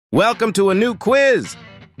Welcome to a new quiz.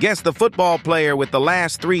 Guess the football player with the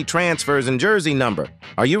last 3 transfers and jersey number.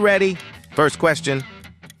 Are you ready? First question.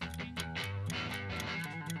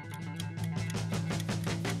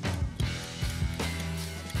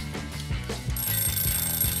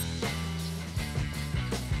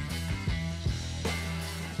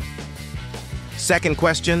 Second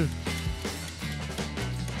question.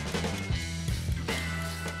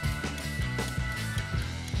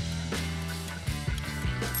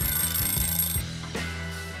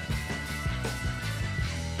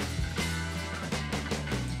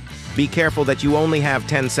 Be careful that you only have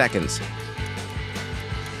 10 seconds.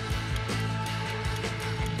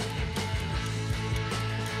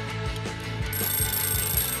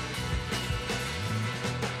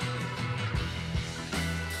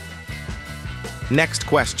 Next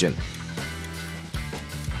question.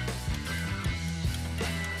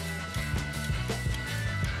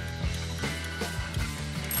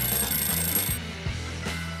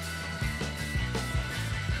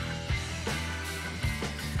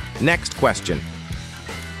 Next question.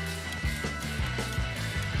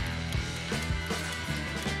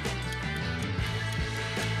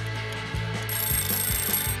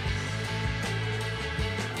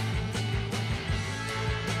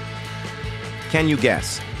 Can you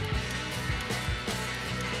guess?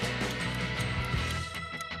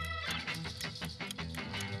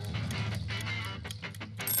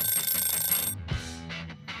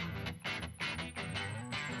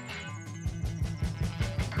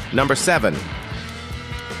 Number 7.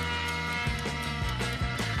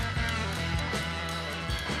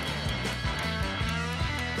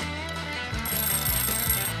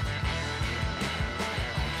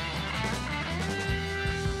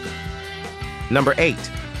 Number 8.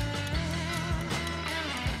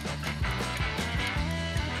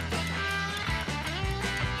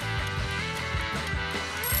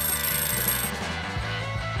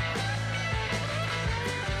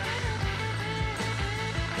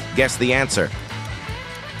 Guess the answer.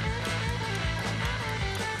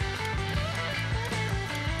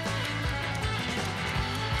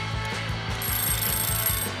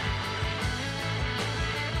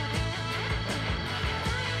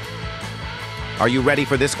 Are you ready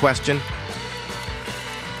for this question?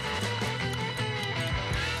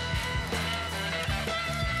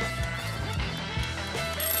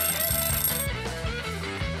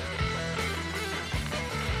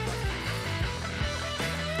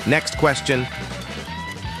 Next question.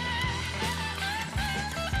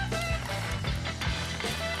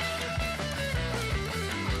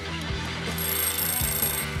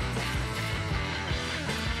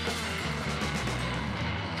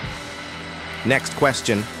 Next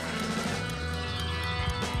question.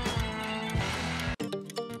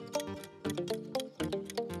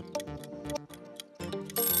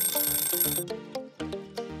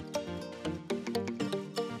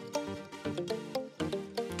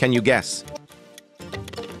 Can you guess?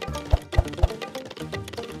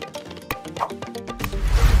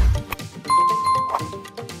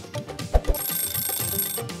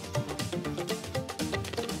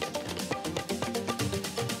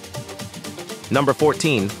 Number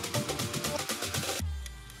 14.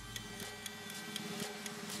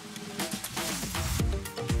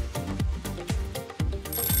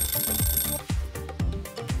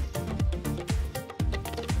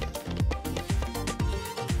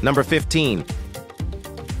 Number 15.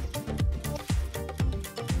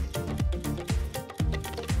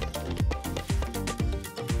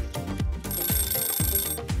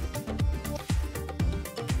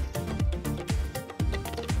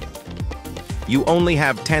 You only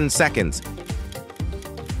have 10 seconds.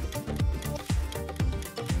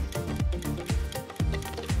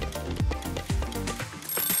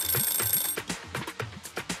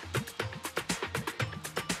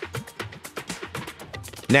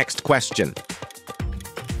 Next question.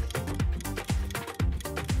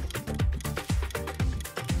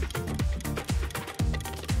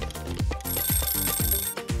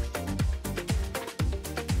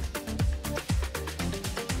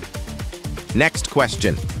 Next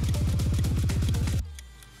question.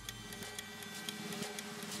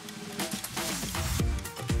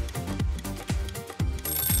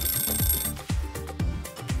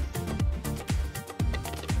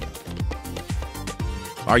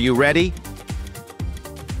 Are you ready?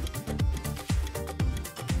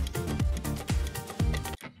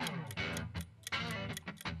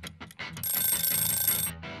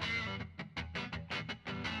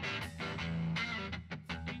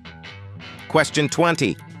 Question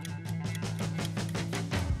 20.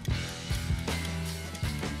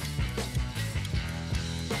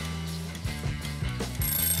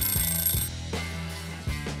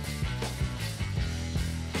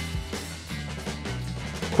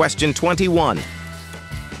 Question 21.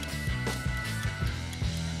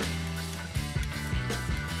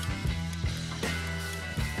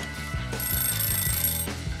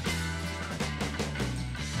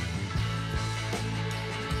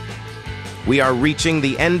 We are reaching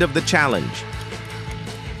the end of the challenge.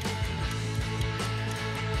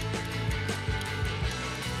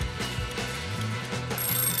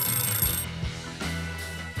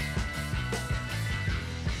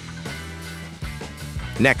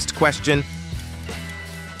 Next question.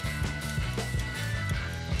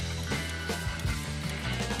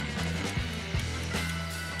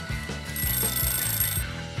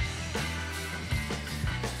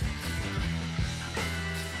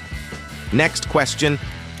 Next question.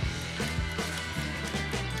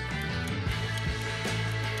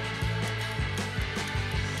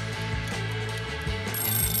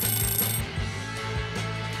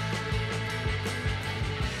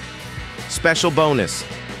 Special bonus.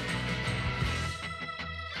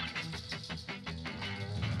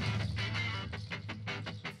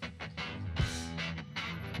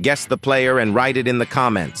 Guess the player and write it in the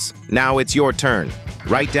comments. Now it's your turn.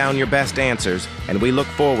 Write down your best answers, and we look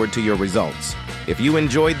forward to your results. If you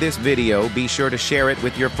enjoyed this video, be sure to share it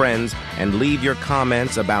with your friends and leave your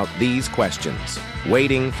comments about these questions.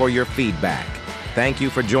 Waiting for your feedback. Thank you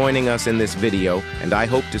for joining us in this video, and I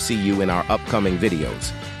hope to see you in our upcoming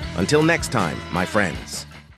videos. Until next time, my friends.